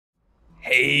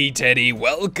Hey Teddy,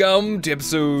 welcome to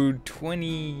episode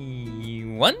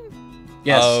 21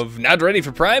 Yes. of Not Ready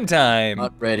for Prime Time.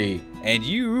 Not ready. And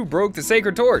you broke the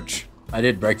sacred torch. I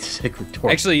did break the sacred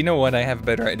torch. Actually, you know what? I have a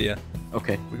better idea.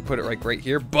 Okay. We can put it right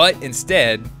here, but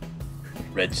instead,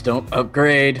 Redstone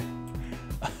upgrade.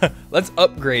 let's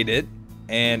upgrade it.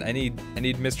 And I need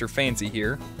Mr. Fancy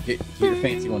here. Get your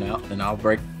fancy one out, then I'll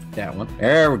break that one.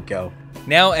 There we go.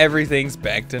 Now everything's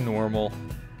back to normal.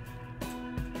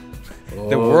 Oh,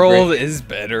 The world is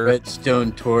better.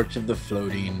 Redstone torch of the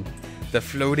floating. The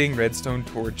floating redstone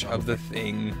torch of the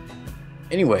thing.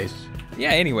 Anyways.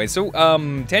 Yeah, anyway, so,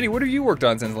 Teddy, what have you worked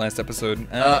on since the last episode?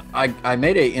 I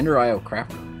made a Ender IO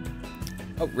crafter.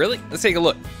 Oh, really? Let's take a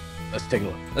look. Let's take a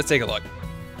look. Let's take a look.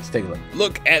 Let's take a look.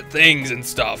 Look at things and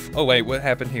stuff. Oh, wait, what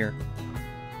happened here?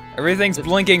 Everything's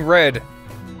blinking red.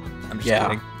 I'm just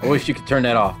kidding. I wish you could turn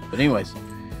that off. But anyways.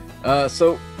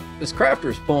 So this crafter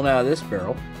is pulling out of this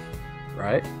barrel,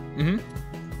 right? Mm-hmm.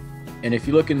 And if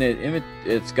you look in the image,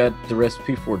 it's got the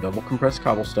recipe for double compressed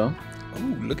cobblestone.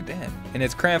 Ooh, look at that. And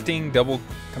it's crafting double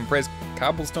compressed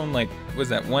cobblestone, like, was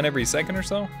that one every second or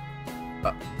so?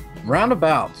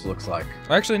 Roundabouts, looks like.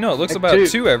 Actually, no, it looks Like about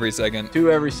two every second.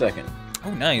 2 every second.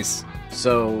 Oh, nice.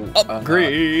 So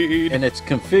Upgrade. and it's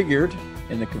configured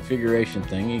in the configuration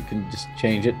thing. You can just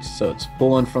change it so it's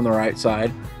pulling from the right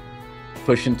side,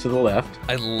 pushing to the left.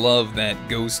 I love that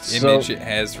ghost image it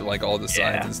has for, like, all the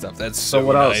sides and stuff. That's so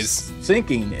what nice. I was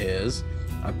thinking is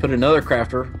I put another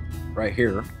crafter right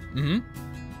here. Mm-hmm.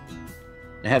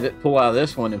 And have it pull out of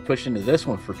this one and push into this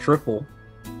one for triple.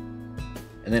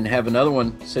 And then have another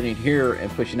one sitting here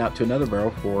and pushing out to another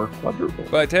barrel for quadruple.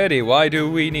 But Teddy, why do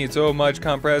we need so much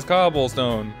compressed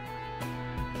cobblestone?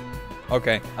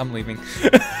 Okay, I'm leaving.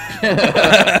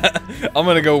 I'm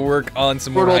gonna go work on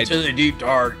some more. Portal to the deep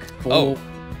dark. Oh.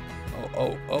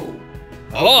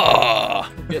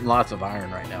 Oh! We're getting lots of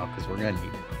iron right now because we're gonna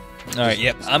need it. All right,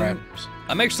 yep. I'm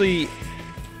actually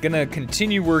gonna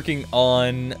continue working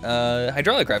on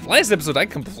Hydraulicraft. Last episode, I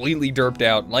completely derped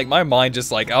out. Like, my mind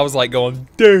just, like, I was, like, going,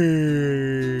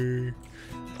 dang.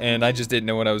 And I just didn't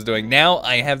know what I was doing. Now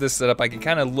I have this set up. I can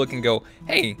kind of look and go,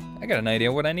 hey, I got an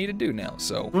idea what I need to do now.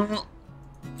 So,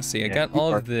 let's see. I got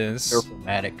all of this.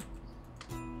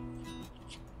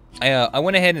 I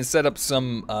went ahead and set up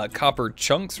some copper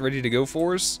chunks ready to go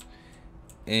for us.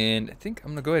 And I think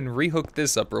I'm going to go ahead and rehook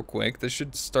this up real quick. This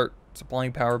should start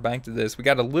supplying power back to this. We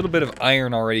got a little bit of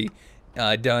iron already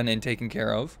done and taken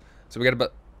care of. So we got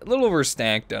about a little over a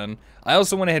stack done. I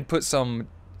also went ahead and put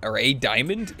a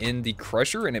diamond in the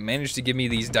crusher, and it managed to give me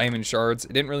these diamond shards.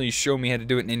 It didn't really show me how to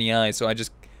do it in any eye, so I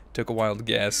just took a wild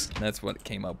guess, and that's what it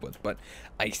came up with. But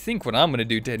I think what I'm going to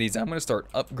do, Teddy, is I'm going to start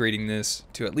upgrading this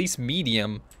to at least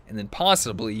medium, and then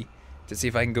possibly to see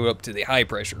if I can go up to the high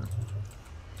pressure.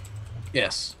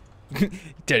 Yes.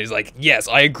 Teddy's like, yes,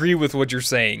 I agree with what you're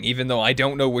saying, even though I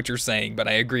don't know what you're saying, but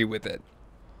I agree with it.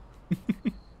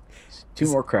 2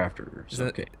 more crafters.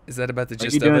 Okay. Is that about the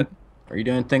gist of it? Are you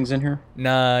doing things in here?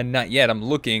 Nah, not yet. I'm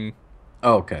looking.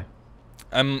 Oh, okay.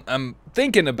 I'm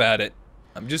thinking about it.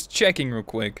 I'm just checking real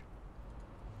quick.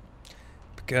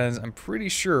 Because I'm pretty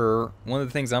sure one of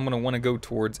the things I'm going to want to go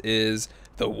towards is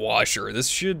the washer. This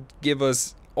should give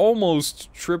us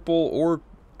almost triple, or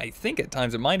I think at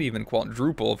times it might even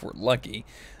quadruple if we're lucky.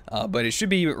 But it should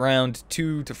be around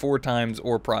 2 to 4 times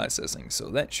ore processing. So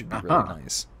that should be really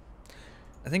nice.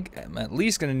 I think I'm at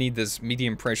least going to need this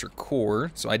medium pressure core.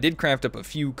 So I did craft up a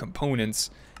few components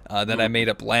that I made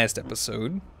up last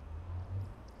episode.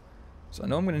 So I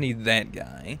know I'm going to need that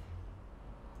guy.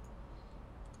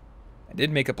 I did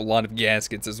make up a lot of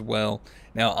gaskets as well.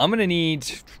 Now I'm going to need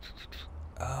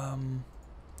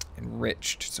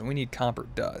enriched. So we need copper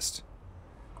dust.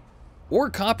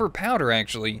 Or copper powder,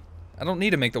 actually. I don't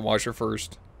need to make the washer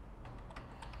first.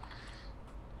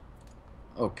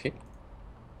 Okay.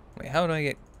 Wait, how do I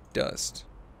get dust?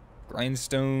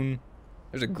 Grindstone.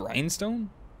 There's a grindstone?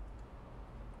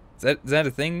 Is that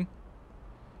a thing?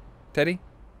 Teddy?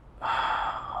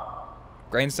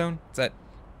 Grindstone? What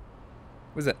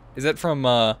is that? Is that from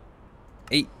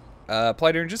Applied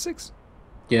Energistics?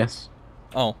 Yes.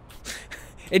 Oh.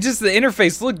 It just, the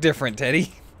interface looked different,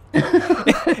 Teddy.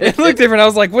 It looked different. I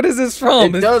was like, what is this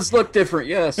from? It does look different,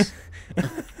 yes.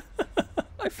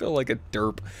 I feel like a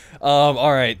derp.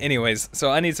 All right. Anyways,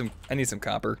 so I need some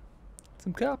copper.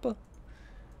 Some copper.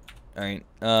 All right.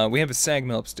 We have a sag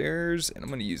mill upstairs, and I'm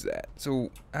gonna use that.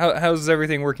 So how's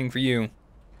everything working for you?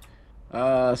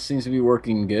 Seems to be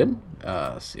working good.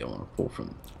 Let's see, I want to pull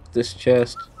from this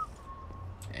chest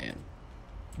and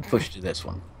push to this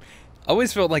one. I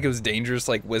always felt like it was dangerous,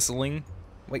 like whistling.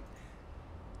 Wait,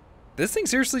 this thing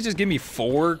seriously just give me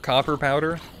 4 copper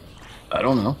powder? I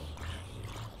don't know.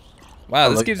 Wow, Oh,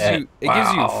 this look at gives that. you it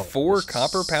gives you Wow. 4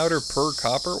 copper powder per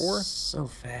copper ore. So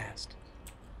fast.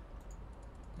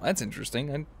 That's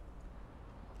interesting.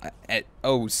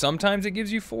 Oh, sometimes it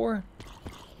gives you 4.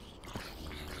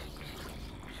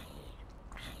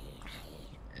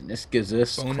 And this gives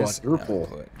us Bonus quadruple.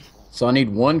 output. So I need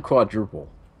 1 quadruple,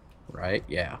 right?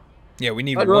 Yeah. Yeah, we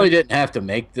need I one. really didn't have to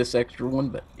make this extra one,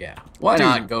 but yeah. Why Dude.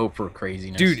 not go for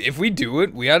craziness? Dude, if we do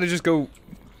it, we ought to just go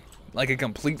like a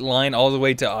complete line all the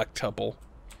way to octuple.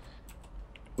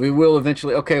 We will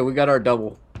eventually. Okay, we got our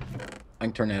double. I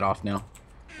can turn that off now.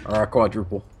 Or our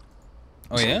quadruple.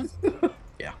 Oh, yeah?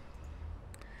 Yeah.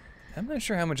 I'm not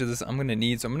sure how much of this I'm going to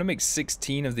need, so I'm going to make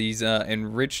 16 of these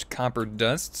enriched copper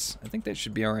dusts. I think that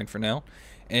should be alright for now.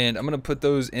 And I'm going to put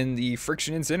those in the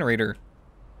friction incinerator.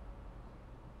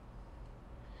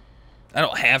 I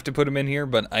don't have to put them in here,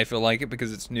 but I feel like it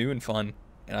because it's new and fun.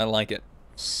 And I like it.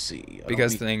 Let's see.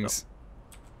 Because things.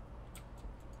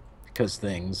 Because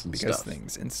things and stuff. Because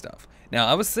things and stuff. Now,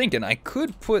 I was thinking I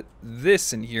could put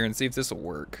this in here and see if this will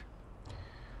work.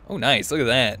 Oh, nice. Look at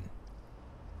that.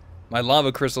 My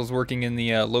lava crystal's working in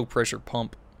the low pressure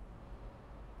pump.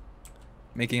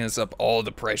 Making us up all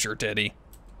the pressure, Teddy.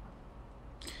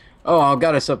 Oh, I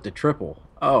got us up to triple.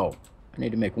 Oh, I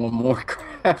need to make one more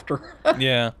crafter.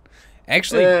 Yeah.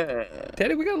 Actually,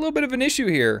 Teddy, we got a little bit of an issue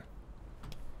here.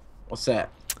 What's that?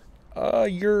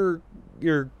 Your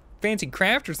fancy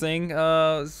crafter thing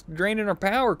is draining our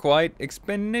power quite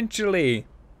exponentially.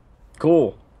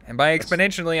 Cool. And by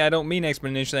exponentially, I don't mean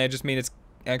exponentially, I just mean it's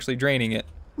actually draining it.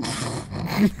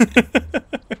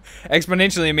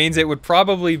 Exponentially means it would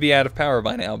probably be out of power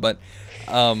by now, but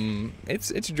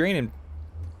it's draining.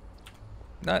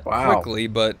 Not quickly,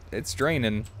 but it's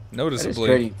draining noticeably. It's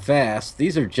draining fast.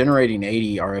 These are generating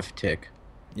 80 RF tick.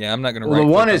 Yeah, I'm not gonna. Well, the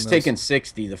one is taking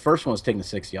 60. The first one's taking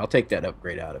 60. I'll take that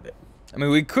upgrade out of it. I mean,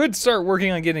 we could start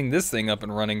working on getting this thing up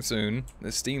and running soon.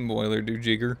 The steam boiler, do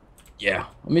jigger. Yeah.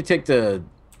 Let me take the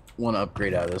one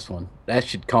upgrade out of this one. That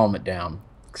should calm it down.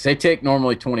 Because they take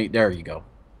normally 20. There you go.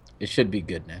 It should be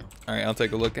good now. All right, I'll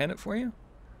take a look at it for you.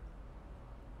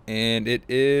 And it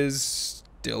is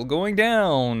still going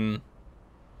down.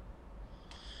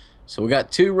 So we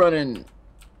got 2 running.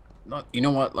 You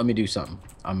know what? Let me do something.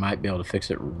 I might be able to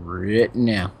fix it right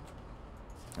now.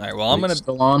 All right, well, I'm going to...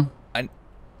 Still on?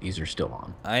 These are still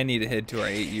on. I need to head to our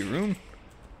 8E room.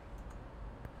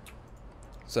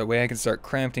 So that way I can start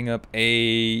crafting up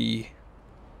a...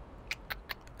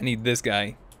 I need this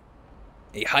guy.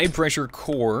 A high pressure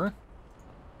core.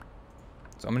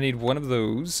 So I'm going to need one of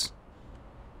those.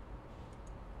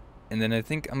 And then I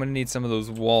think I'm going to need some of those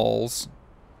walls.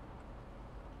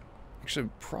 Actually,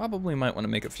 probably might want to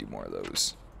make a few more of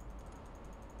those.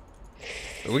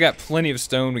 But we got plenty of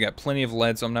stone, we got plenty of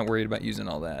lead, so I'm not worried about using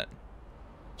all that.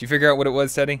 Did you figure out what it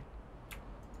was, Teddy?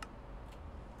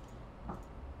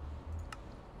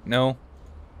 No?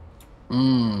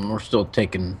 We're still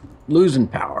losing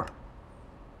power.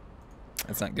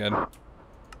 That's not good.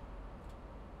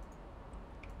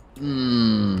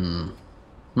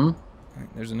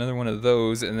 Right, there's another one of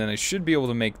those, and then I should be able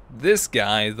to make this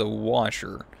guy the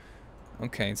washer.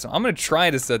 Okay, so I'm going to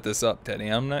try to set this up, Teddy.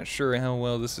 I'm not sure how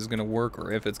well this is going to work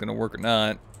or if it's going to work or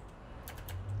not.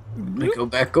 Let me go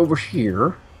back over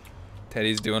here.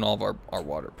 Teddy's doing all of our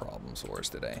water problems for us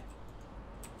today.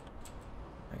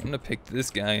 I'm going to pick this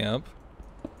guy up.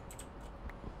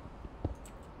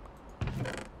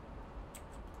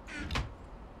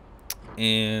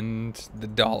 And the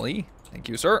dolly. Thank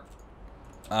you, sir.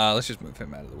 Let's just move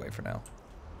him out of the way for now.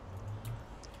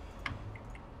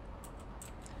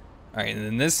 Alright, and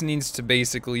then this needs to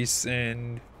basically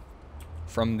send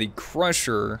from the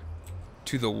crusher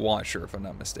to the washer, if I'm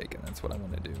not mistaken. That's what I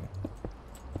want to do.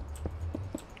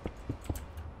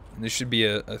 And this should be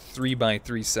a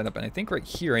 3x3 setup. And I think right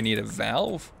here I need a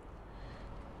valve.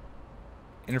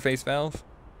 Interface valve.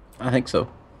 I think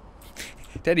so.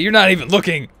 Teddy, you're not even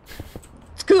looking.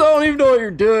 It's because I don't even know what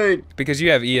you're doing. Because you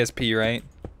have ESP, right?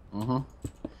 Mm-hmm.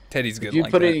 Teddy's good You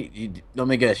like put that. Let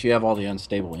me guess, you have all the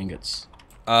unstable ingots.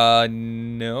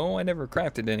 No, I never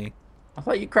crafted any. I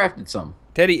thought you crafted some.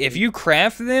 Teddy, if you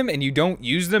craft them and you don't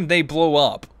use them, they blow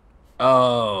up.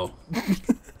 Oh.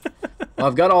 Well,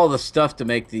 I've got all the stuff to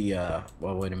make the,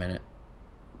 well, wait a minute.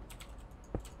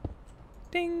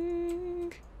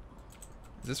 Ding.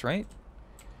 Is this right?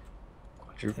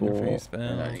 Quadruple. Interface valve.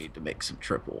 And I need to make some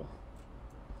triple.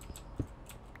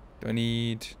 Do I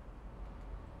need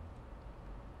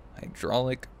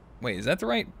hydraulic? Wait, is that the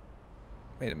right?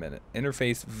 Wait a minute.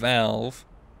 Interface valve.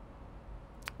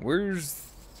 Where's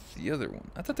the other one?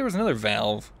 I thought there was another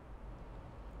valve.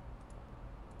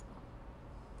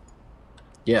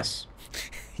 Yes.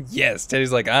 Yes,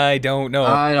 Teddy's like, I don't know.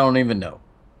 I don't even know.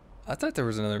 I thought there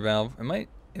was another valve. Am I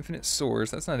infinite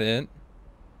source? That's not it.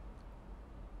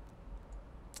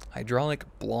 Hydraulic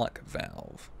block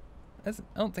valve. I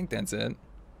don't think that's it.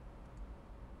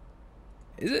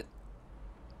 Is it?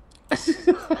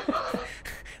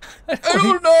 I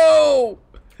don't know.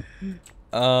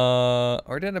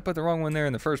 Or did I put the wrong one there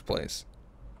in the first place?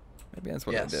 Maybe that's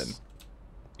what I did.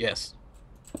 Yes.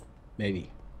 Maybe.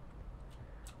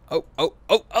 Oh,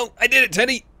 I did it,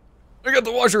 Teddy! I got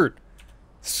the washer!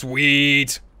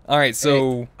 Sweet! Alright,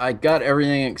 so... Hey, I got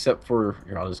everything except for...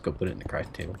 Here, I'll just go put it in the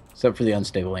crafting table. Except for the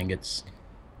unstable ingots.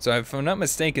 So if I'm not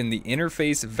mistaken, the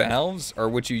interface valves are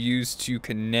what you use to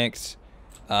connect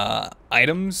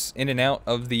items in and out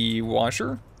of the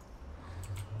washer.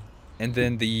 And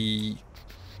then the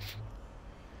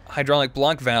hydraulic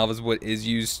block valve is what is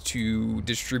used to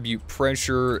distribute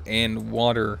pressure and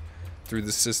water through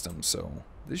the system. So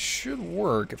this should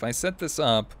work. If I set this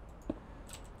up,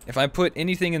 if I put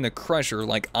anything in the crusher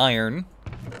like iron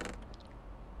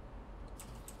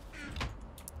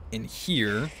in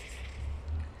here,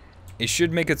 it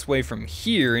should make its way from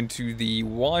here into the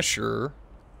washer,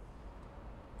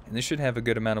 and this should have a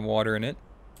good amount of water in it.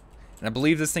 And I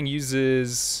believe this thing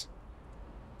uses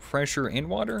pressure and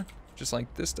water, just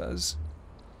like this does,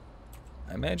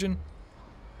 I imagine.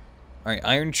 Alright,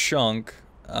 iron chunk.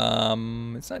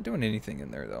 It's not doing anything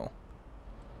in there, though.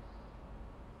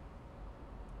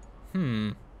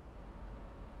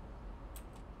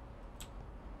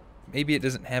 Maybe it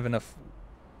doesn't have enough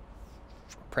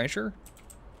pressure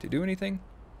to do anything?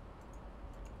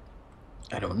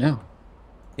 I don't know.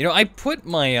 You know, I put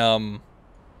my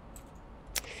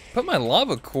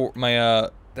lava core,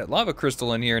 that lava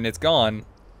crystal in here, and it's gone.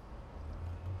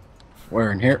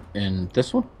 Where, in here? In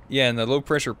this one? Yeah, in the low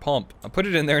pressure pump. I put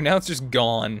it in there, now it's just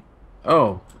gone.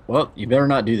 Oh, well, you better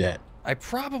not do that. I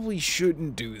probably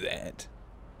shouldn't do that.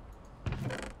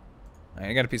 Alright,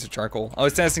 I got a piece of charcoal. I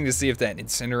was testing to see if that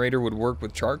incinerator would work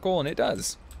with charcoal, and it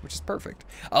does, which is perfect.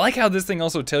 I like how this thing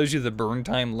also tells you the burn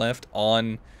time left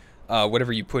on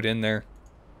whatever you put in there.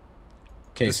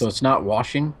 Okay, so it's not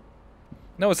washing?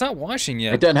 No, it's not washing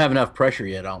yet. It doesn't have enough pressure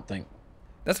yet, I don't think.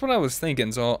 That's what I was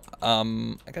thinking, so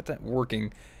I got that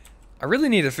working. I really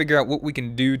need to figure out what we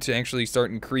can do to actually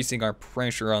start increasing our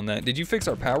pressure on that. Did you fix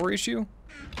our power issue?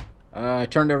 I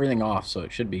turned everything off, so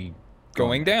it should be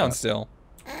going down still.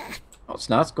 Oh, it's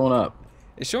not. It's going up.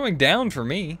 It's showing down for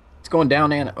me. It's going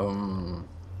down and...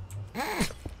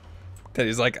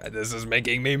 Teddy's like, this is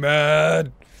making me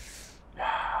mad.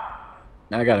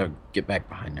 Now I gotta get back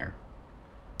behind there.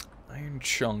 Iron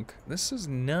chunk. This does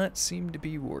not seem to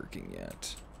be working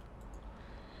yet.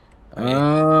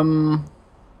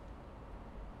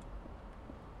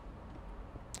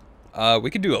 We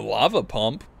could do a lava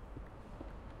pump.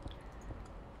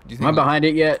 Do you think Am I behind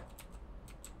it yet?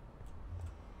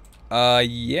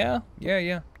 Yeah,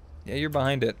 you're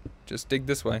behind it. Just dig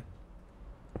this way.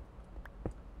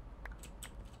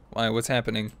 Why, what's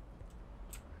happening?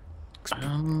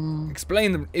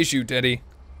 Explain the issue, Teddy.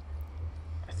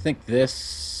 I think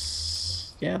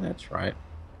this... Yeah, that's right.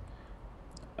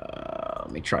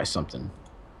 Let me try something.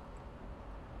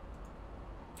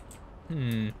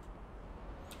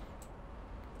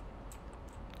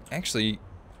 Actually,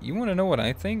 you want to know what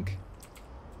I think?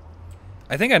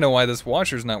 I think I know why this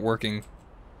washer's not working.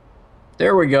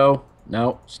 There we go.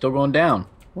 No, still going down.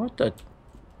 What the...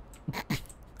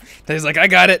 Teddy's like, I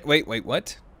got it. Wait,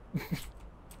 what?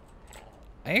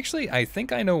 I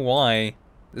think I know why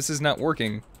this is not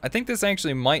working. I think this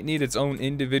actually might need its own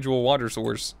individual water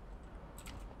source.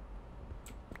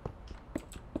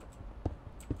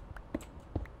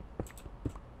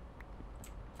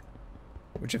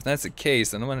 Which, if that's the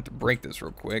case, then I'm gonna have to break this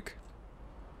real quick.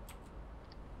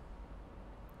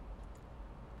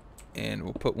 And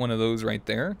we'll put one of those right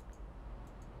there.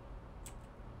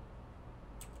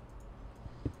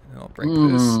 And I'll break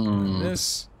this and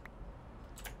this.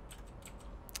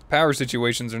 Power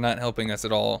situations are not helping us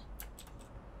at all.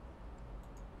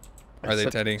 Are they,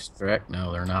 Teddy? Extract?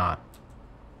 No, they're not.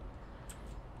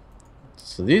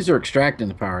 So these are extracting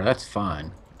the power. That's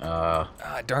fine.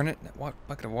 Darn it. That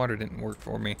bucket of water didn't work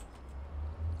for me.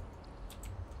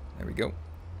 There we go.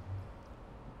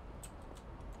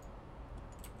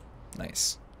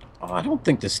 Nice. Oh, I don't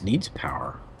think this needs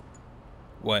power.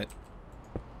 What?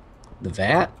 The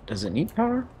vat? Does it need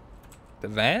power? The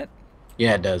vat?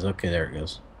 Yeah, it does. Okay, there it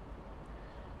goes.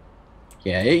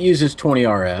 Yeah, it uses 20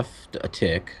 RF a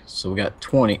tick, so we got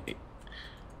 20.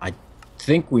 I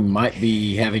think we might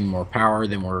be having more power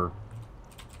than we're...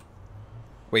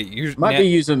 Wait, you might be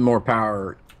using more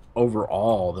power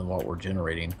overall than what we're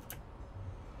generating.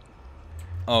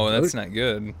 Oh, that's not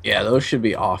good. Yeah, those should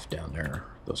be off down there.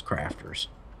 Those crafters.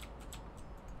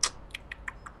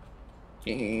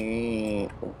 Right,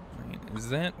 is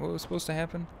that what was supposed to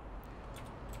happen?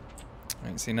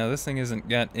 Alright, see, now this thing hasn't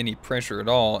got any pressure at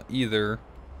all either.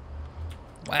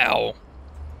 Wow.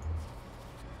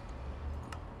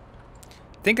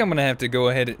 I think I'm gonna have to go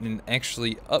ahead and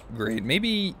actually upgrade.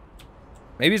 Maybe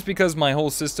it's because my whole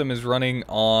system is running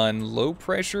on low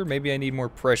pressure. Maybe I need more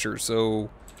pressure, so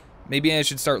maybe I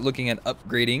should start looking at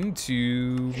upgrading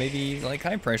to maybe like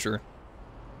high pressure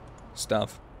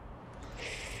stuff.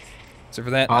 So for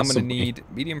that, Possibly. I'm gonna need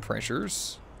medium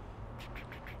pressures.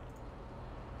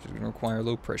 Which is gonna require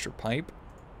low pressure pipe.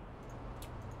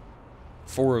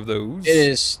 4 of those. It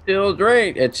is still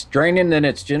drain. It's draining, then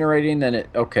it's generating, then it.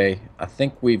 Okay, I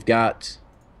think we've got.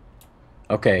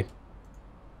 Okay,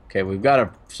 we've got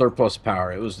a surplus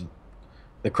power. It was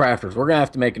the crafters. We're gonna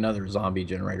have to make another zombie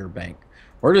generator bank.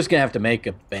 We're just gonna have to make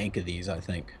a bank of these, I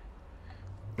think.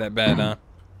 That bad, huh?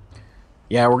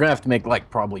 Yeah, we're gonna have to make like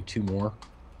probably 2 more,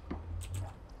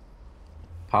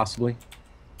 possibly.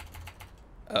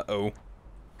 Uh-oh.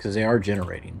 Because they are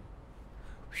generating.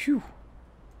 Phew.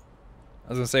 I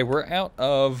was gonna say we're out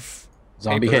of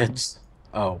Zombie paper. heads.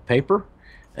 Oh, paper?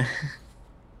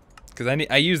 Because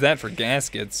I use that for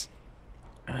gaskets.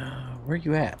 Where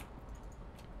you at?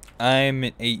 I'm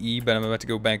at AE, but I'm about to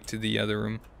go back to the other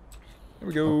room. There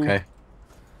we go. Okay.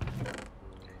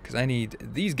 Because I need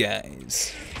these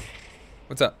guys.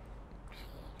 What's up?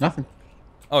 Nothing.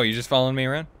 Oh, you just following me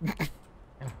around?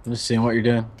 I'm just seeing what you're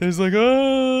doing. There's like,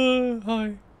 oh,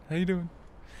 hi. How you doing?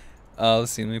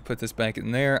 Let's see. Let me put this back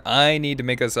in there. I need to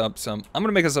make us up some. I'm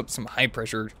gonna make us up some high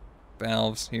pressure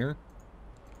valves here.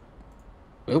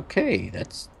 Okay,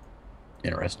 that's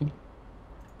interesting.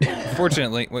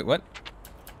 Fortunately, wait, what?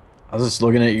 I was just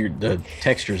looking at the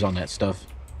textures on that stuff.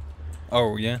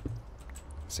 Oh yeah.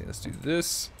 Let's see. Let's do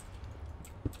this.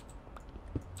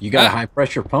 You got a high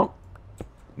pressure pump?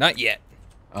 Not yet.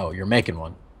 Oh, you're making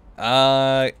one.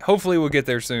 Hopefully we'll get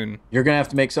there soon. You're gonna have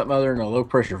to make something other than a low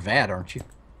pressure vat, aren't you?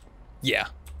 Yeah.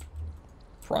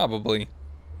 Probably.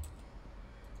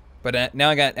 But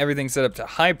now I got everything set up to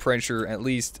high pressure, at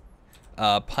least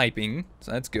piping,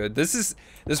 so that's good. This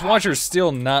washer's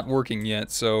still not working yet,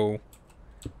 so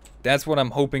that's what I'm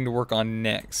hoping to work on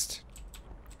next.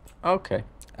 Okay.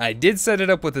 I did set it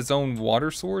up with its own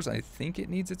water source. I think it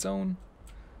needs its own.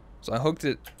 So I hooked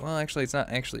it. Well, actually, it's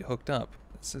not actually hooked up.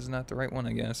 This is not the right one,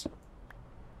 I guess.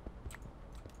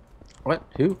 What?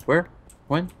 Who? Where?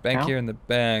 When? Back How? here in the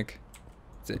back.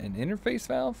 Is it an interface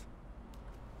valve?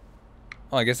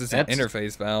 Oh, I guess it's an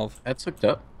interface valve. That's hooked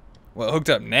up. Well, hooked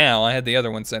up now. I had the other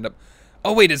one set up.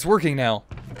 Oh, wait, it's working now.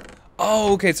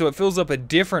 Oh, okay, so it fills up a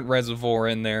different reservoir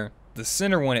in there. The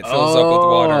center one, it fills up with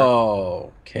water.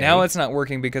 Oh, okay. Now it's not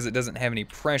working because it doesn't have any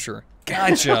pressure.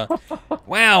 Gotcha.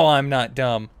 Wow, I'm not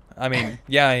dumb. I mean,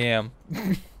 yeah, I am.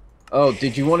 Oh,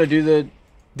 did you want to do the...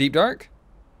 Deep dark?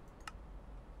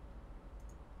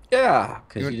 Yeah,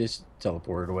 because you just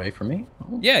teleported away from me.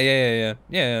 Oh. Yeah.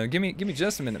 Give me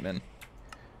just a minute, man.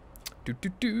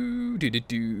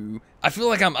 I feel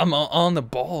like I'm on the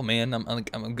ball, man.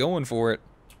 I'm going for it.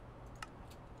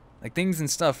 Like things and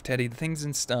stuff, Teddy. The things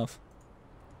and stuff.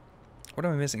 What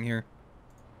am I missing here?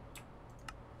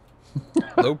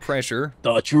 Low pressure.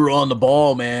 Thought you were on the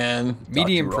ball, man.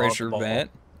 Medium pressure vat.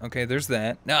 Okay, there's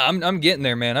that. No, I'm getting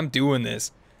there, man. I'm doing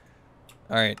this.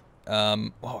 All right.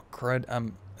 Oh crud.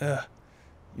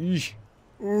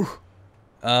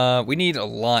 We need a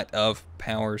lot of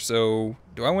power. So,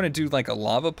 do I want to do like a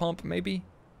lava pump, maybe?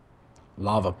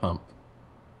 Lava pump.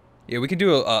 Yeah, we can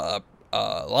do a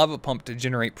lava pump to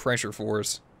generate pressure for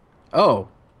us. Oh,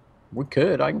 we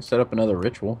could. I can set up another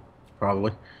ritual,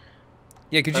 probably.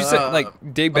 Yeah, could you set like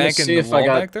dig back in the wall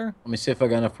back there? Let me see if I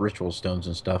got enough ritual stones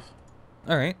and stuff.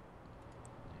 All right.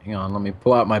 Hang on, let me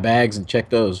pull out my bags and check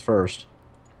those first.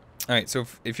 All right. So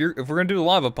if we're gonna do the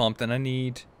lava pump, then I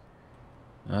need.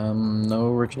 No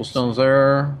ritual stones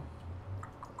there.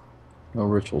 No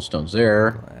ritual stones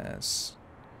there. Glass.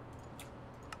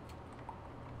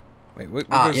 Wait, what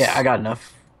yeah, I got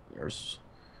enough. There's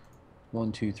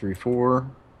 1, 2, 3,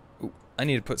 4. Ooh, I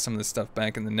need to put some of this stuff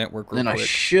back in the network real Then quick. I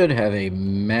should have a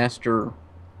master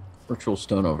ritual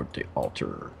stone over to the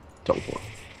altar teleport.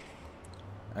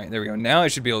 All right, there we go. Now I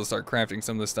should be able to start crafting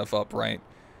some of this stuff up, right?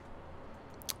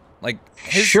 Like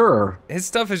his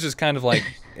stuff is just kind of like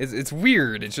it's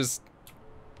weird. It's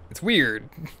weird.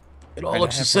 It all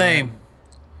looks the same.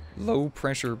 Low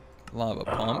pressure lava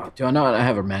pump. Do I not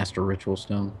have a master ritual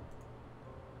stone?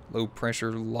 Low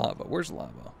pressure lava. Where's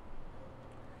lava?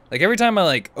 Like every time I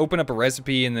like open up a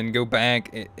recipe and then go back,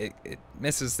 it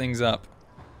messes things up.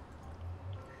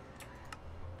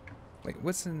 Wait,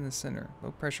 what's in the center?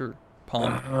 Low pressure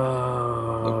pump.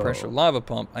 Low pressure Oh. lava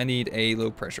pump. I need a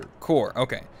low pressure core.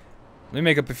 Okay. Let me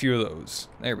make up a few of those.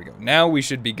 There we go. Now we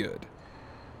should be good.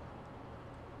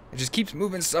 It just keeps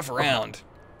moving stuff around.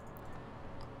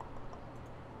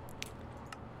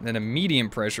 Then a medium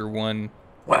pressure one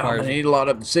Wow, I requires... need a lot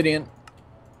of obsidian.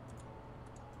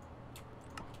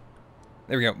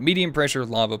 There we go. Medium pressure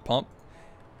lava pump.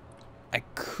 I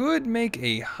could make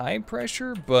a high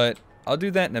pressure, but I'll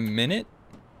do that in a minute.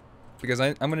 Because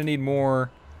I'm going to need more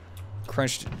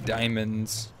crushed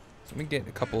diamonds. So let me get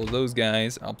a couple of those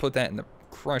guys. I'll put that in the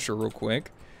crusher real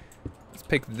quick. Let's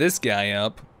pick this guy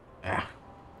up. Ah.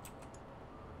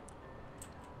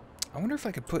 I wonder if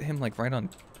I could put him like right on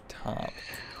top.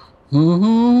 Is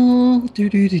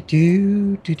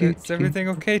everything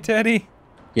okay, Teddy?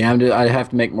 Yeah, I have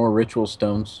to make more ritual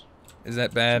stones. Is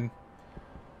that bad?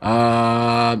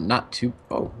 Not too.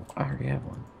 Oh, I already have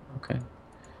one. Okay.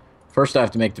 First, I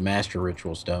have to make the master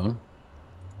ritual stone,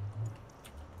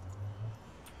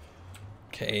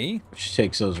 Okay. which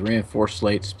takes those reinforced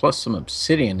slates plus some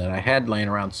obsidian that I had laying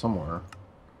around somewhere.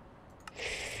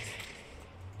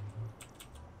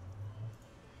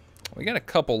 We got a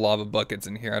couple lava buckets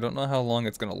in here. I don't know how long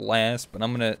it's going to last, but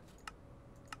I'm going to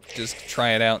just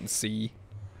try it out and see.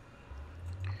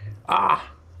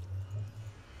 Ah.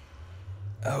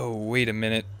 Oh, wait a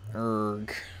minute.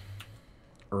 Erg.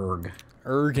 Erg.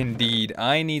 Erg indeed.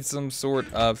 I need some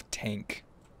sort of tank.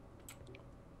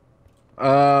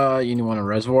 You want a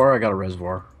reservoir? I got a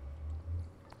reservoir.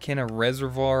 Can a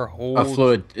reservoir hold... A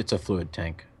fluid. It's a fluid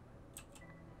tank.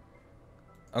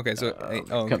 Okay, so...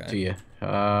 oh, Come okay. to you.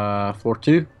 Floor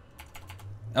 2?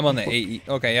 I'm on the AE.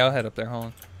 Okay, yeah, I'll head up there. Hold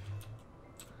on.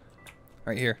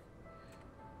 Right here.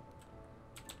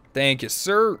 Thank you,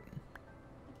 sir.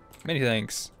 Many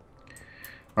thanks.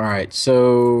 Alright,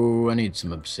 so I need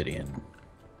some obsidian.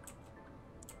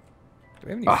 Do we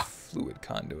have any fluid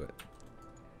conduit?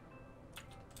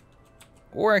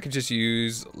 Or I could just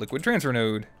use liquid transfer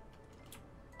node.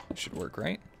 That should work,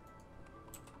 right?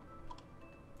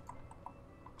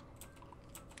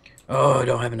 Oh, I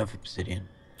don't have enough obsidian.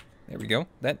 There we go.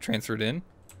 That transferred in.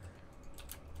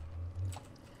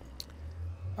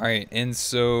 Alright, and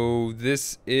so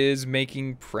this is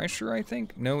making pressure, I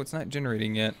think? No, it's not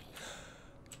generating yet.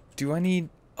 Do I need...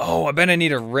 Oh, I bet I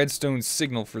need a redstone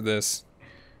signal for this.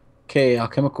 Okay,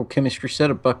 alchemical chemistry set.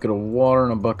 A bucket of water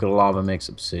and a bucket of lava makes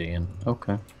obsidian.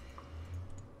 Okay.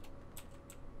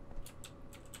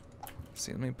 Let's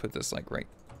see, let me put this like right...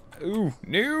 Ooh,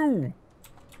 no!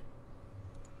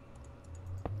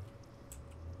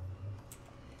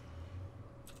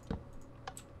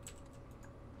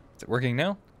 Is it working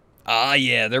now? Ah,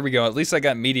 yeah, there we go. At least I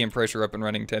got medium pressure up and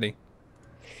running, Teddy.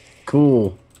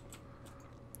 Cool.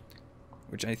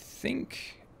 Which I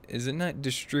think... Is it not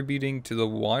distributing to the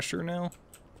washer now?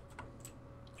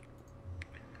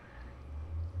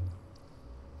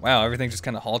 Wow, everything just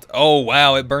kind of halted. Oh,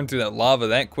 wow, it burned through that lava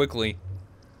that quickly.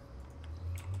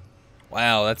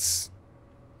 Wow, that's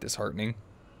disheartening.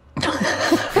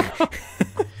 That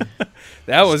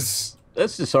was...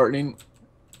 That's disheartening.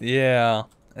 Yeah.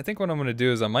 I think what I'm going to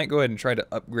do is I might go ahead and try to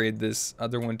upgrade this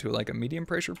other one to like a medium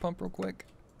pressure pump real quick.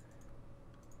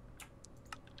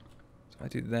 So I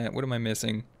do that. What am I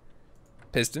missing?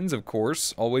 Pistons, of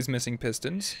course. Always missing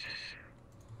pistons.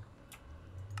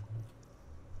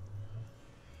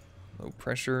 Low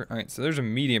pressure. Alright, so there's a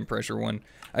medium pressure one.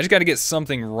 I just got to get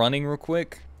something running real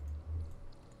quick.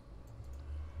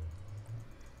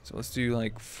 So let's do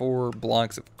like 4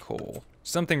 blocks of coal.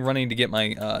 Something running to get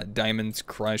my diamonds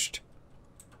crushed.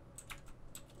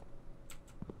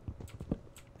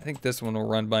 I think this one will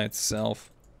run by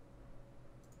itself.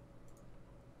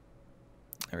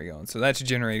 There we go. And so that's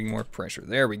generating more pressure.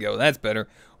 There we go. That's better.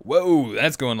 Whoa,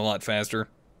 that's going a lot faster.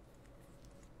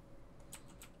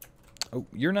 Oh,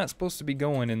 you're not supposed to be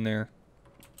going in there.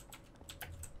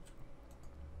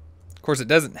 Of course, it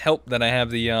doesn't help that I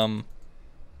have the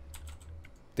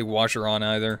washer on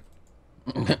either.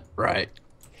 Right.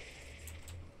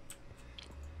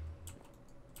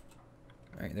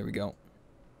 Alright, there we go.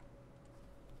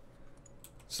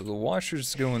 So the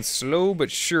washer's going slow but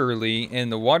surely,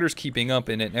 and the water's keeping up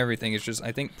in it and everything. It's just,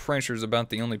 I think pressure's about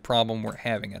the only problem we're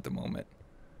having at the moment.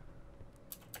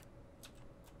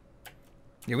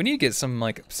 Yeah, we need to get some,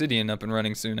 like, obsidian up and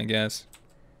running soon, I guess.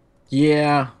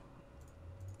 Yeah.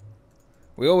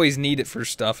 We always need it for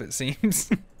stuff, it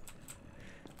seems.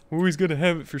 Always gotta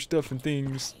have it for stuff and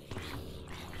things.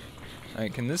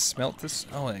 Alright, can this smelt this?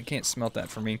 Oh, I can't smelt that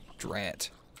for me. Drat.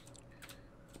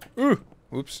 Ooh!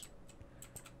 Whoops.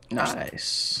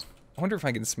 Nice. I wonder if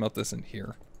I can smelt this in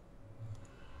here.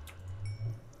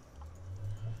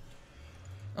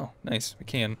 Nice, we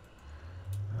can.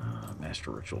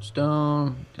 Master ritual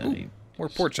stone. Ooh, more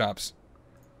pork chops.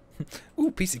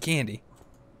 Ooh, piece of candy.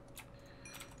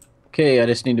 Okay, I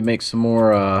just need to make some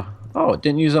more. Oh, it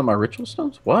didn't use up my ritual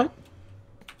stones? What?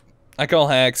 I call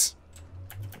hacks.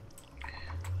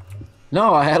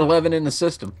 No, I had 11 in the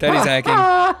system. Teddy's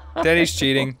hacking. Teddy's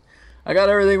cheating. I got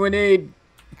everything we need.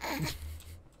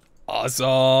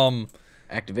 Awesome.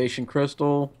 Activation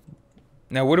crystal.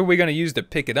 Now, what are we going to use to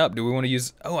pick it up? Do we want to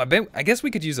use... Oh, I guess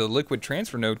we could use a liquid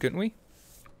transfer node, couldn't we?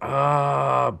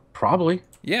 Probably.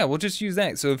 Yeah, we'll just use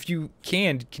that. So if you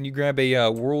can you grab a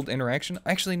world interaction?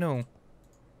 Actually, no.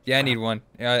 Yeah, I need one.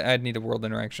 Yeah, I'd need a world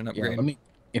interaction upgrade. Yeah, let me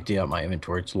empty out my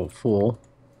inventory. It's a little full.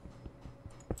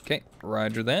 Okay,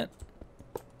 roger that.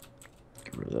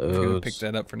 Get rid of I'm going to those. pick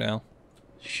that up for now.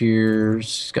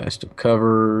 Shears. Guy still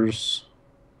covers.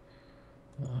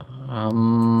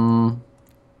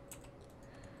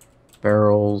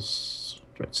 Barrels.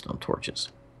 Redstone torches.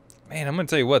 Man, I'm going to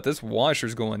tell you what. This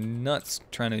washer's going nuts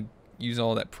trying to use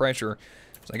all that pressure.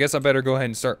 So I guess I better go ahead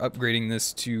and start upgrading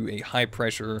this to a high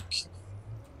pressure.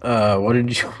 What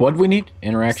do we need?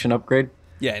 Interaction upgrade?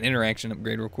 Yeah, an interaction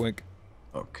upgrade real quick.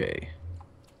 Okay.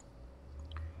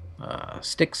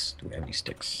 Sticks. Do we have any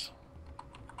sticks?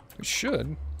 We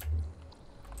should.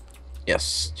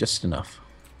 Yes, just enough.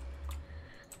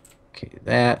 Okay,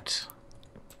 that.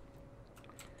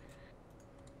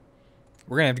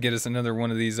 We're going to have to get us another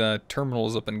one of these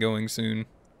terminals up and going soon.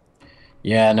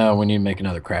 Yeah, no, we need to make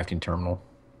another crafting terminal.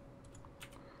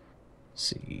 Let's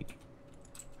see.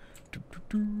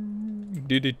 You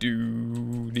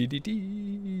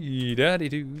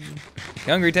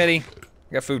hungry, Teddy?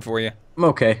 I got food for you. I'm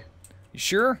okay. You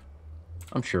sure?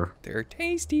 I'm sure. They're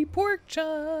tasty pork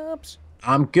chops.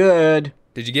 I'm good.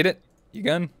 Did you get it? You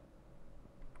gun?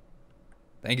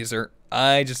 Thank you, sir.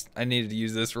 I needed to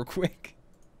use this real quick.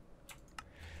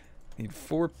 Need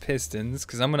 4 pistons,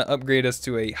 because I'm going to upgrade us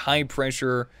to a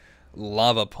high-pressure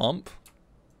lava pump.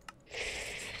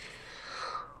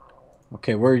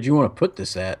 Okay, where did you want to put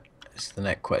this at? Is the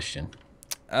next question.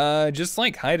 Just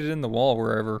like hide it in the wall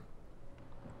wherever.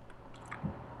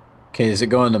 Okay, is it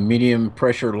going to medium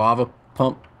pressure lava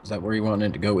pump? Is that where you want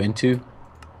it to go into?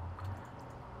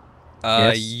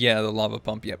 Yes. Yeah, the lava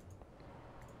pump, yep.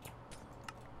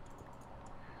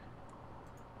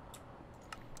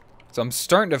 So I'm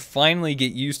starting to finally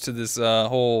get used to this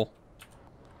whole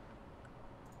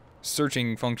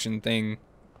searching function thing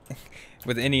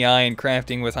with NEI and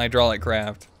crafting with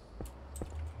Hydraulicraft.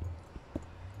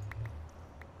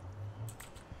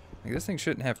 Like, this thing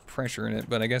shouldn't have pressure in it,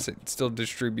 but I guess it still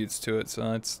distributes to it, so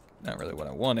that's not really what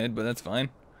I wanted, but that's fine.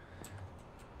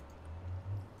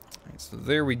 Alright, so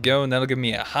there we go, and that'll give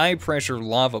me a high pressure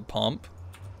lava pump.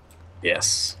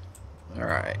 Yes.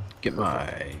 Alright, get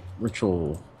my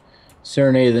ritual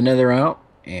Serenade of the Nether out,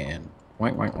 and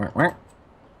wank, wank, wank, wank.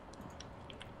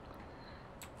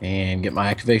 And get my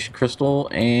activation crystal,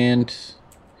 and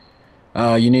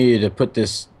you needed to put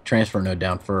this transfer node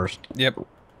down first. Yep.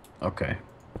 Okay.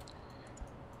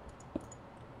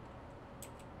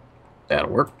 That'll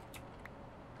work.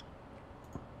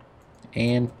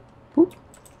 And whoop.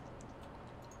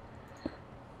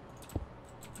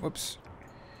 Whoops.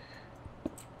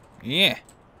 Yeah.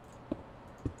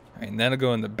 Alright, and that'll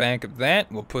go in the back of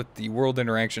that. We'll put the world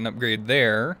interaction upgrade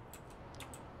there.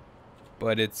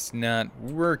 But it's not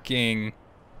working.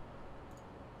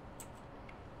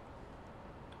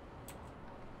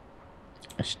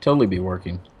 It should totally be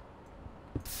working.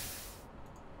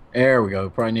 There we go.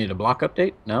 Probably need a block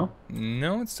update? No?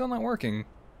 No, it's still not working.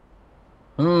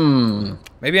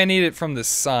 Maybe I need it from the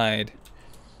side.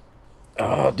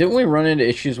 Didn't we run into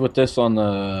issues with this on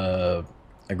the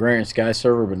Agrarian Sky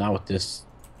server, but not with this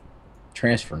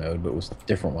transfer node, but it was a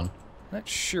different one? Not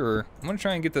sure. I'm going to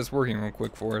try and get this working real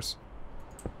quick for us.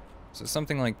 So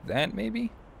something like that,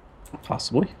 maybe?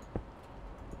 Possibly.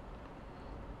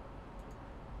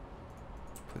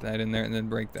 Put that in there and then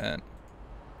break that.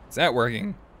 Is that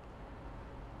working?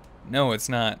 No, it's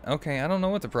not. Okay, I don't know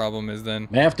what the problem is then.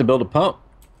 May have to build a pump.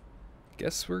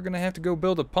 Guess we're going to have to go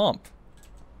build a pump.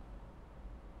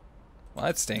 Well,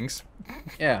 that stinks.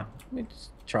 Yeah, let me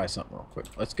just try something real quick.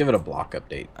 Let's give it a block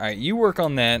update. Alright, you work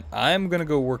on that. I'm going to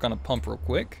go work on a pump real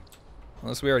quick.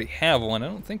 Unless we already have one. I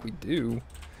don't think we do.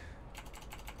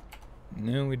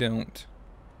 No, we don't.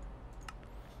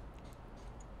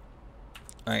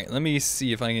 Alright, let me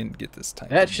see if I can get this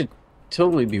typed. That should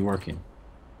totally be working.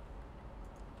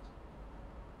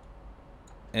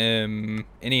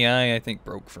 NEI, I think,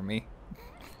 broke for me.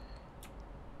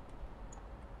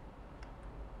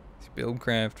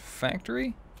 Buildcraft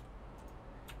factory?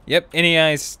 Yep,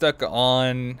 NEI is stuck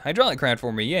on Hydraulicraft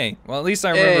for me. Yay. Well, at least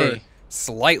I remember Hey.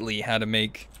 slightly how to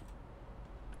make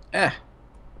Eh.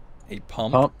 a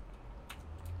pump. Pump.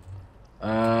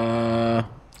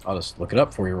 I'll just look it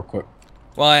up for you real quick.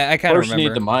 Well, I kind of First, you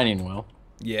remember. need the mining well.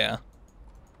 Yeah.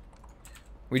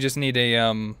 We just need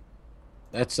a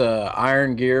That's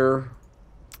iron gear,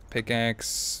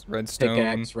 pickaxe, redstone.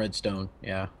 pickaxe, redstone.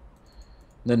 Yeah.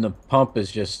 Then the pump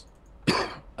is just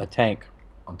a tank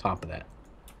on top of that.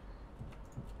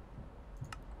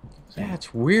 Yeah,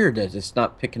 it's weird that it's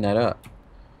not picking that up.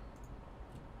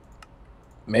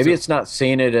 Maybe it's not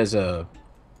seeing it as a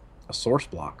source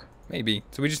block. Maybe.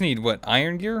 So we just need what?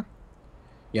 Iron gear?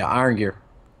 Yeah, iron gear.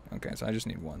 Okay, so I just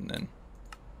need one then.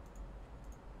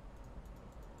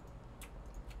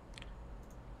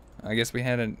 I guess we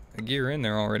had a gear in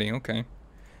there already. Okay.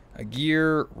 A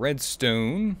gear,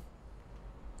 redstone,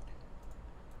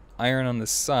 iron on the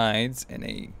sides, and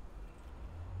a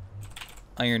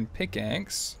iron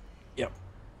pickaxe. Yep.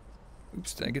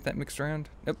 Oops, did I get that mixed around?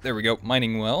 Nope, there we go.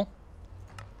 Mining well.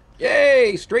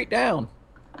 Yay, straight down.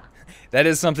 That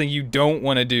is something you don't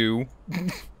want to do.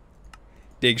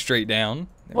 Dig straight down.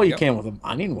 There Well, we you go. can with a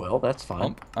mining well. That's fine.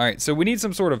 Pump. All right, so we need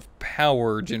some sort of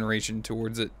power generation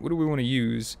towards it. What do we want to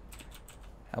use?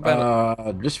 How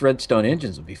about just redstone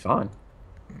engines would be fine.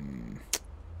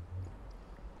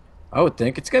 I would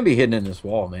think it's gonna be hidden in this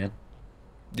wall, man.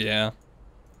 yeah.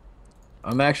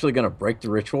 I'm actually gonna break the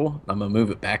ritual. I'm gonna move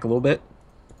it back a little bit.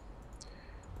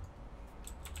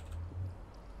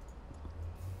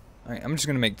 All right, I'm just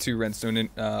gonna make 2 redstone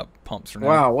pumps for now.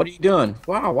 Wow, what are you doing?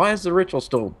 Wow, why is the ritual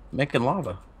still making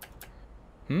lava?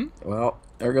 Hmm? Well,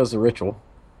 there goes the ritual.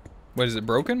 What, is it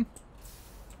broken?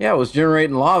 Yeah, it was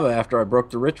generating lava after I broke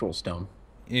the ritual stone.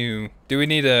 Ew. Do we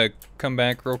need to come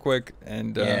back real quick?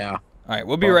 And Yeah. All right,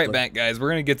 we'll be right back, guys. We're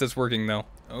gonna get this working though.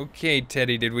 Okay,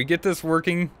 Teddy, did we get this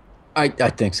working? I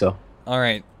think so. All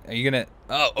right. Are you gonna?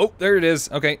 Oh, there it is.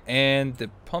 Okay, and the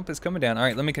pump is coming down. All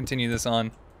right, let me continue this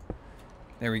on.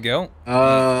 There we go.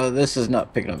 This is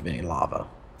not picking up any lava.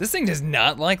 This thing does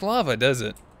not like lava, does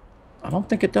it? I don't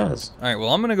think it does. All right. Well,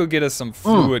 I'm gonna go get us some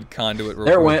fluid conduit. Real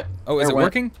There it quick. went. Oh, is There it it went.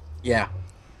 working? Yeah.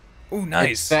 Oh,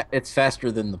 nice. It's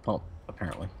faster than the pump,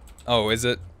 apparently. Oh, is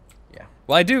it? Yeah.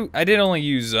 Well, I did only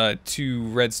use 2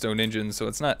 redstone engines, so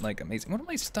it's not like amazing. What am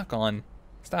I stuck on?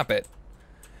 Stop it.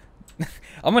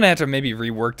 I'm gonna have to maybe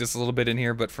rework this a little bit in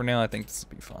here, but for now I think this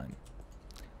will be fine.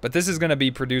 But this is gonna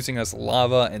be producing us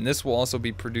lava, and this will also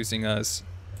be producing us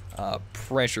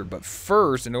pressure. But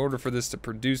first, in order for this to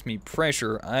produce me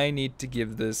pressure, I need to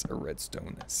give this a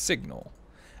redstone signal.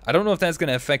 I don't know if that's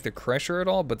gonna affect the crusher at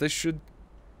all, but this should.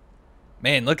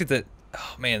 Man, look at that.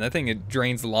 Oh man, that thing, it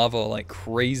drains lava like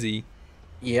crazy.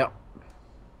 Yep.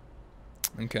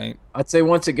 Okay. I'd say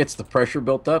once it gets the pressure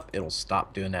built up, it'll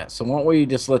stop doing that. So why don't we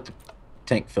just let the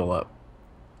tank fill up?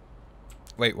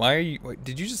 Wait, why are you? Wait,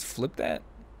 did you just flip that?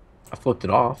 I flipped it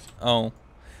off. Oh. I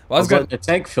Well, was letting the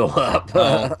tank fill up.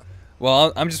 Oh.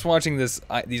 Well, I'm just watching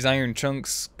these iron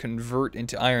chunks convert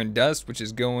into iron dust, which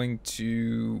is going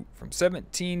to from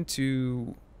 17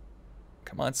 to,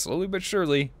 come on, slowly but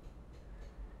surely.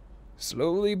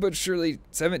 Slowly but surely,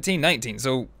 17, 19.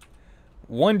 So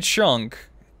one chunk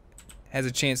has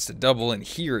a chance to double in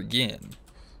here again.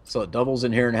 So it doubles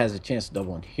in here and has a chance to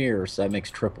double in here, so that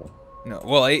makes triple. No,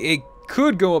 well, it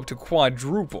could go up to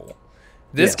quadruple.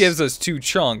 This Yes. gives us 2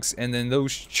 chunks, and then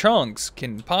those chunks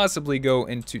can possibly go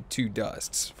into 2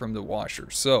 dusts from the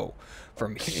washer. So,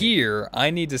 from here, I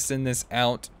need to send this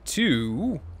out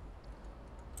to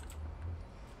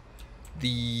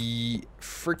the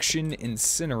friction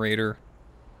incinerator.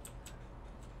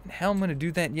 And how I'm going to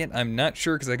do that yet, I'm not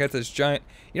sure, because I got this giant...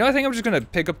 You know, I think I'm just going to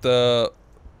pick up the...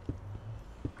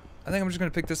 I think I'm just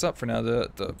going to pick this up for now, the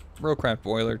Hydraulicraft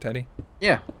boiler, Teddy.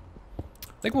 Yeah.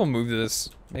 I think we'll move this.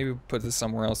 Maybe put this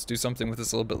somewhere else. Do something with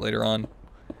this a little bit later on.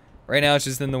 Right now, it's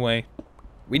just in the way.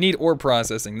 We need ore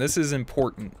processing. This is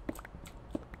important.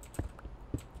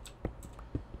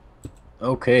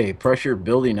 Okay, pressure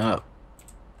building up.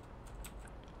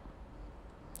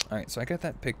 Alright, so I got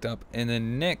that picked up. And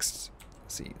then next,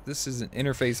 let's see. This is an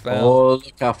interface valve. Oh,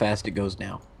 look how fast it goes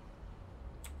now.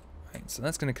 Alright, so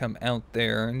that's going to come out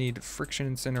there. I need a friction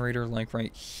incinerator like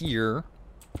right here.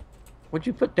 What'd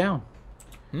you put down?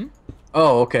 Hmm?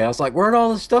 Oh, okay. I was like, where'd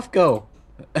all this stuff go?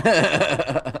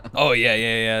 Oh,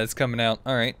 yeah. It's coming out.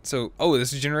 Alright, so, oh,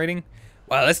 this is generating?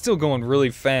 Wow, that's still going really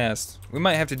fast. We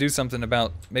might have to do something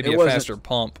about maybe a faster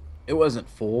pump. It wasn't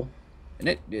full,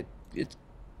 and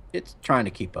it's trying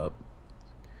to keep up.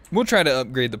 We'll try to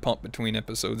upgrade the pump between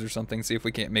episodes or something, see if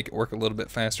we can't make it work a little bit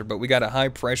faster. But we got a high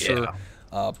pressure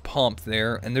pump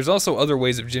there, and there's also other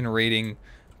ways of generating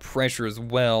pressure as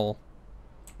well,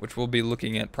 which we'll be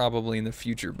looking at probably in the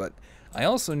future. But I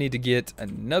also need to get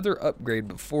another upgrade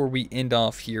before we end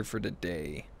off here for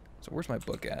today. So where's my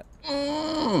book at?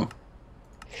 I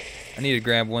need to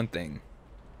grab one thing.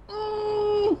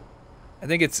 I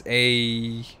think it's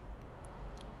a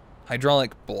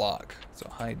hydraulic block. So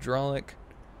hydraulic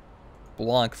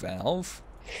block valve.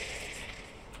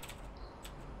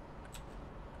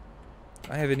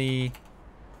 Do I have any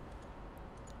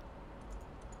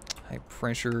high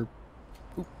pressure?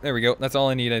 Oop, there we go. That's all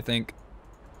I need, I think.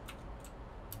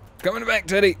 Coming back,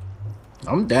 Teddy.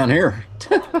 I'm down here.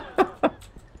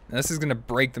 This is gonna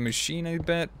break the machine, I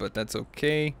bet, but that's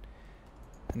okay.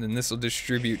 And then this will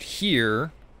distribute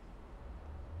here.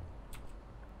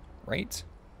 Right?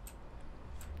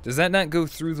 Does that not go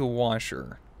through the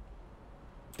washer?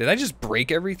 Did I just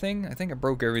break everything? I think I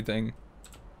broke everything.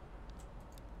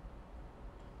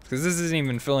 Because this isn't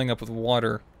even filling up with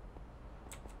water.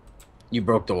 You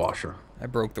broke the washer. I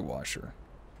broke the washer.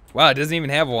 Wow, it doesn't even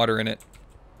have water in it.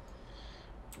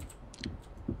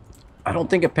 I don't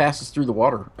think it passes through the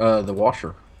washer. Oh,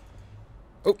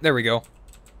 there we go.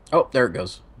 Oh, there it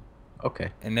goes.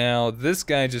 Okay. And now this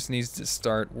guy just needs to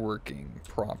start working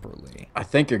properly. I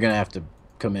think you're going to have to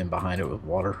come in behind it with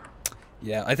water.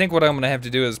 Yeah, I think what I'm going to have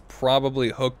to do is probably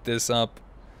hook this up.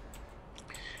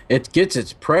 It gets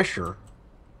its pressure.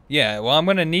 Yeah, well, I'm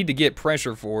going to need to get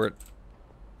pressure for it.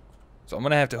 So I'm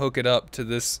going to have to hook it up to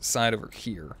this side over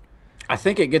here. I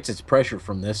think it gets its pressure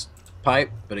from this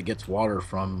pipe, but it gets water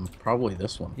from probably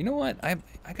this one. You know what? I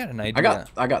got an idea.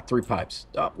 I got 3 pipes.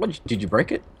 Did you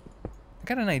break it? I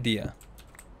got an idea.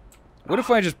 What if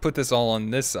I just put this all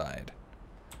on this side?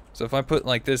 So if I put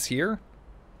like this here,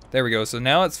 there we go. So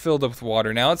now it's filled up with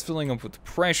water. Now it's filling up with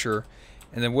pressure.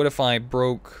 And then what if I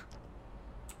broke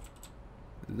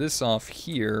this off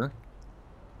here?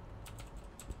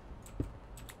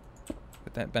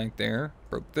 Put that back there.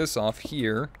 Broke this off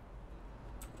here.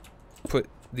 Put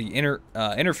the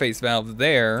interface valve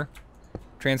there.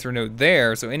 Transfer node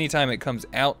there. So anytime it comes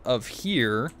out of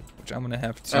here, which I'm gonna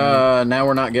have to. Now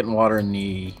we're not getting water in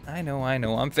the. I know.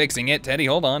 I'm fixing it, Teddy.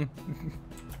 Hold on.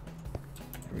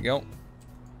 There we go.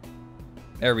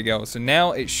 There we go. So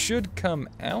now it should come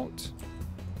out.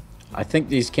 I think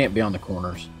these can't be on the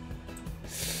corners.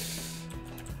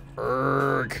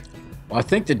 Erg. Well, I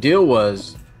think the deal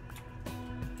was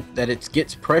that it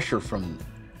gets pressure from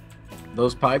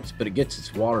those pipes, but it gets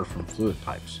its water from fluid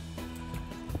pipes.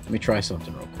 Let me try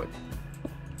something real quick.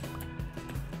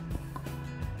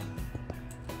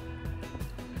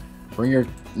 Bring your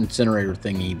incinerator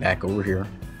thingy back over here.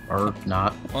 Or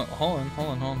not. Well, hold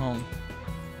on.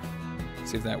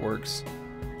 See if that works.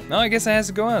 No, I guess it has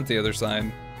to go out the other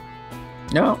side.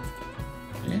 No.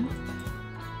 Yeah.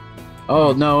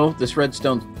 Oh, no. This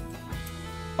redstone.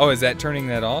 Oh, is that turning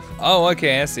that off? Oh,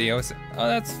 okay, I see. Oh,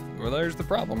 that's... Well, there's the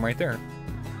problem right there.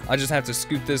 I just have to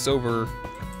scoot this over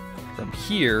from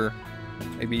here,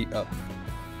 maybe up.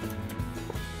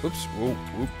 Whoops. Whoa,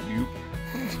 whoop, you.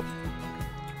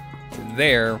 To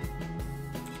there.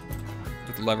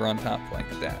 Put the lever on top like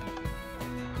that.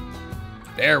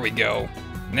 There we go.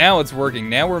 Now it's working.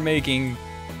 Now we're making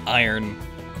iron.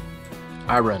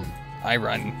 Iron.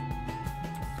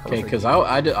 Okay, because I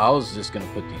was just going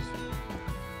to put these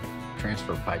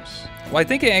transfer pipes. Well, I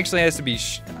think it actually has to be.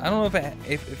 I don't know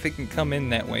if it can come in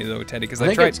that way though, Teddy. Because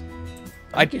I tried.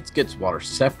 I think it gets water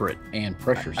separate and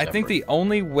pressure separate. I think the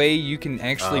only way you can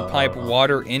actually pipe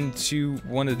water into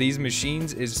one of these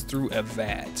machines is through a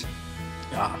vat.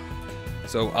 Ah.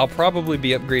 So I'll probably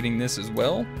be upgrading this as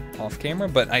well off camera.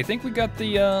 But I think we got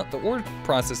the ore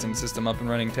processing system up and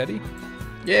running, Teddy.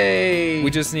 Yay! We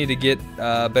just need to get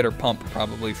a better pump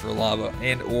probably for lava,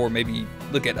 and or maybe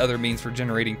look at other means for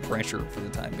generating pressure for the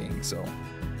time being. So,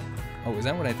 oh, is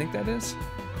that what I think that is?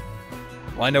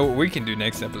 Well, I know what we can do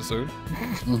next episode.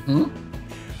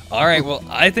 All right, well,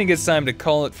 I think it's time to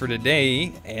call it for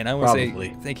today, and I want to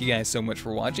say thank you guys so much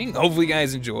for watching. Hopefully you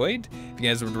guys enjoyed. If you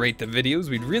guys would rate the videos,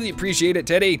 we'd really appreciate it,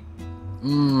 Teddy.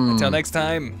 Until next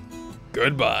time,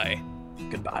 goodbye.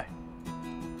 Goodbye.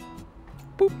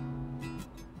 Boop.